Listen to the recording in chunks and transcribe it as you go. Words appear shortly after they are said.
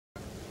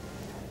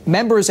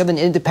Members of an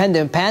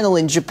independent panel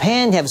in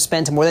Japan have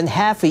spent more than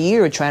half a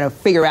year trying to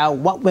figure out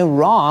what went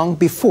wrong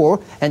before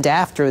and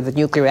after the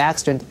nuclear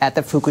accident at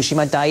the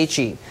Fukushima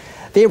Daiichi.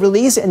 They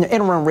released an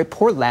interim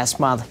report last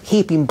month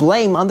heaping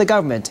blame on the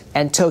government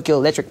and Tokyo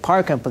Electric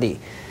Power Company.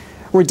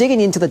 We're digging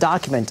into the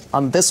document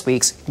on this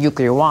week's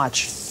Nuclear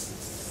Watch.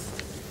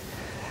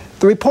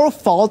 The report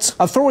faults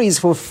authorities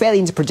for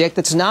failing to predict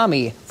the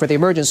tsunami, for the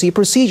emergency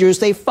procedures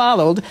they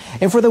followed,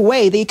 and for the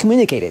way they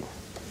communicated.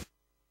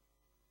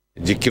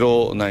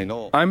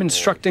 I'm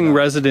instructing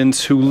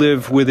residents who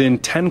live within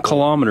 10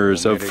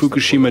 kilometers of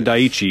Fukushima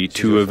Daiichi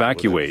to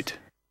evacuate.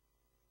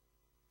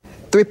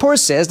 The report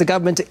says the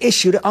government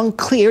issued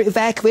unclear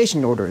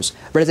evacuation orders.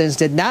 Residents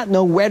did not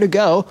know where to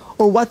go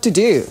or what to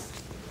do.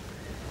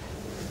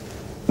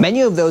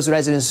 Many of those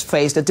residents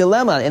faced a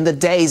dilemma in the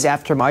days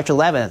after March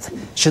 11th.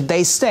 Should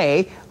they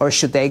stay or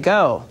should they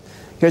go?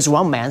 Here's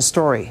one man's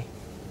story.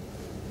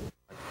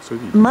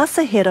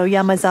 Masahiro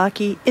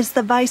Yamazaki is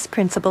the vice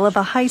principal of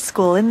a high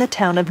school in the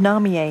town of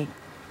Namie.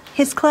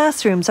 His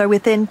classrooms are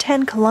within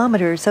 10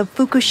 kilometers of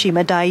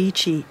Fukushima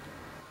Daiichi.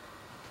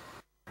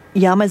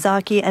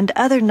 Yamazaki and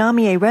other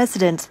Namie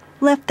residents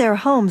left their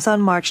homes on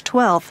March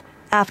 12th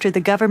after the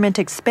government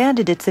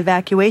expanded its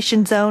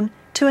evacuation zone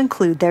to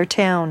include their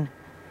town.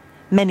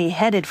 Many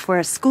headed for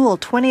a school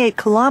 28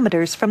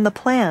 kilometers from the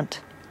plant.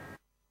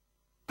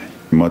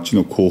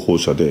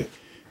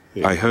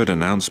 I heard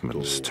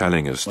announcements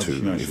telling us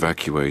to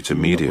evacuate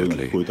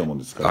immediately.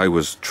 I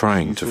was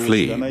trying to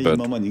flee, but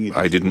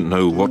I didn't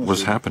know what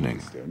was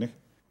happening.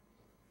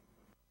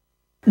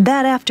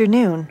 That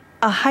afternoon,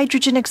 a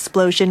hydrogen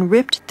explosion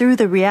ripped through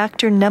the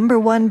reactor number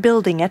 1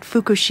 building at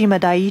Fukushima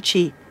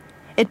Daiichi.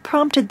 It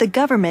prompted the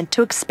government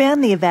to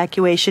expand the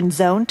evacuation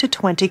zone to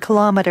 20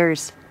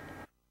 kilometers.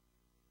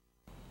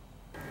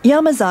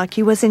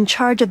 Yamazaki was in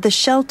charge of the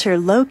shelter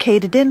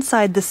located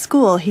inside the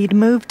school he'd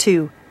moved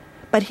to,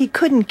 but he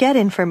couldn't get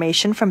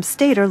information from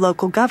state or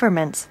local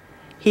governments.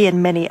 He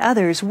and many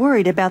others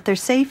worried about their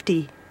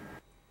safety.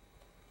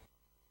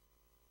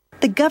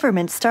 The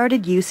government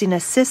started using a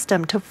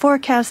system to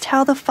forecast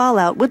how the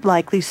fallout would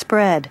likely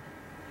spread.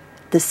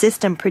 The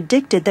system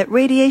predicted that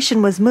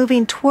radiation was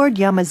moving toward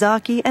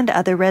Yamazaki and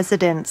other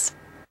residents.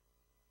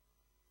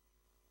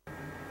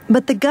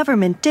 But the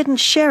government didn't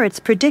share its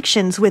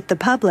predictions with the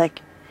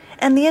public,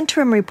 and the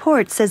interim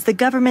report says the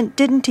government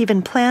didn't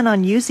even plan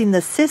on using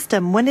the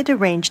system when it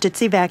arranged its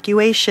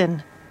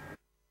evacuation.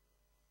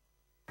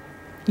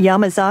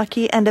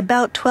 Yamazaki and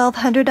about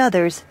 1,200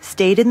 others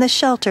stayed in the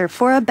shelter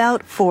for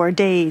about 4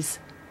 days.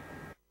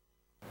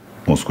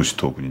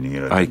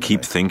 I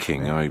keep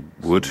thinking I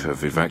would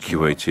have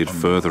evacuated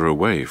further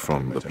away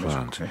from the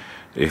plant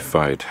if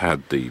I'd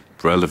had the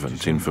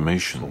relevant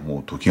information.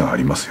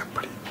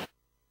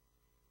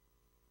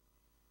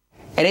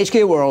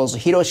 NHK World's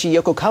Hiroshi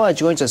Yokokawa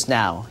joins us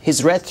now.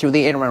 He's read through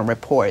the interim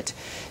report.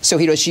 So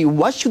Hiroshi,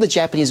 what should the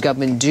Japanese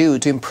government do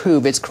to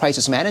improve its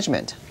crisis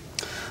management?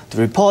 The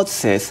report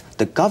says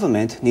the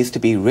government needs to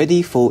be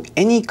ready for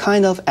any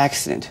kind of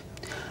accident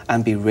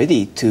and be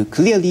ready to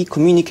clearly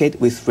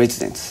communicate with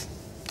residents.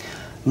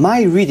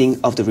 My reading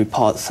of the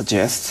report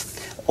suggests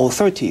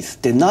authorities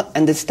did not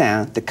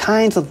understand the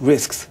kinds of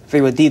risks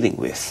they were dealing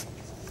with.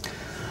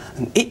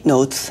 And it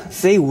notes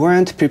they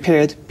weren't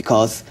prepared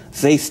because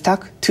they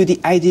stuck to the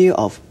idea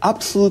of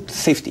absolute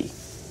safety.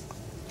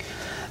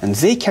 And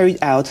they carried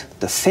out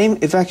the same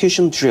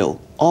evacuation drill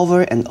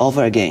over and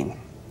over again.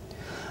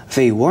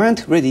 They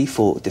weren't ready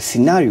for the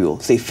scenario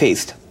they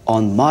faced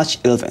on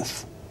March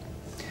 11th.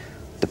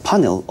 The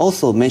panel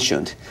also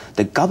mentioned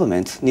the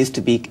government needs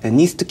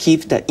to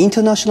keep the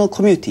international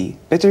community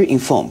better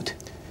informed.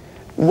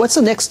 What's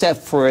the next step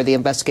for the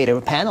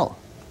investigative panel?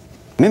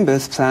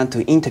 Members plan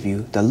to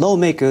interview the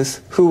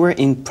lawmakers who were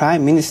in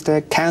Prime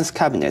Minister Kan's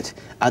cabinet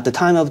at the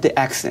time of the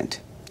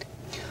accident.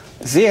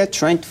 They are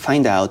trying to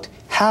find out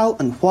how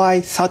and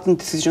why certain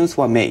decisions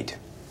were made.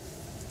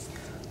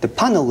 The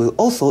panel will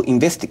also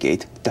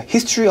investigate the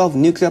history of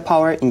nuclear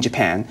power in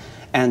Japan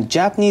and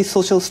Japanese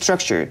social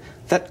structure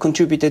that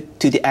contributed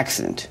to the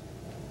accident.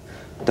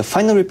 The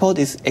final report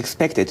is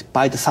expected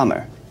by the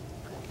summer.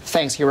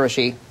 Thanks,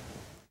 Hiroshi.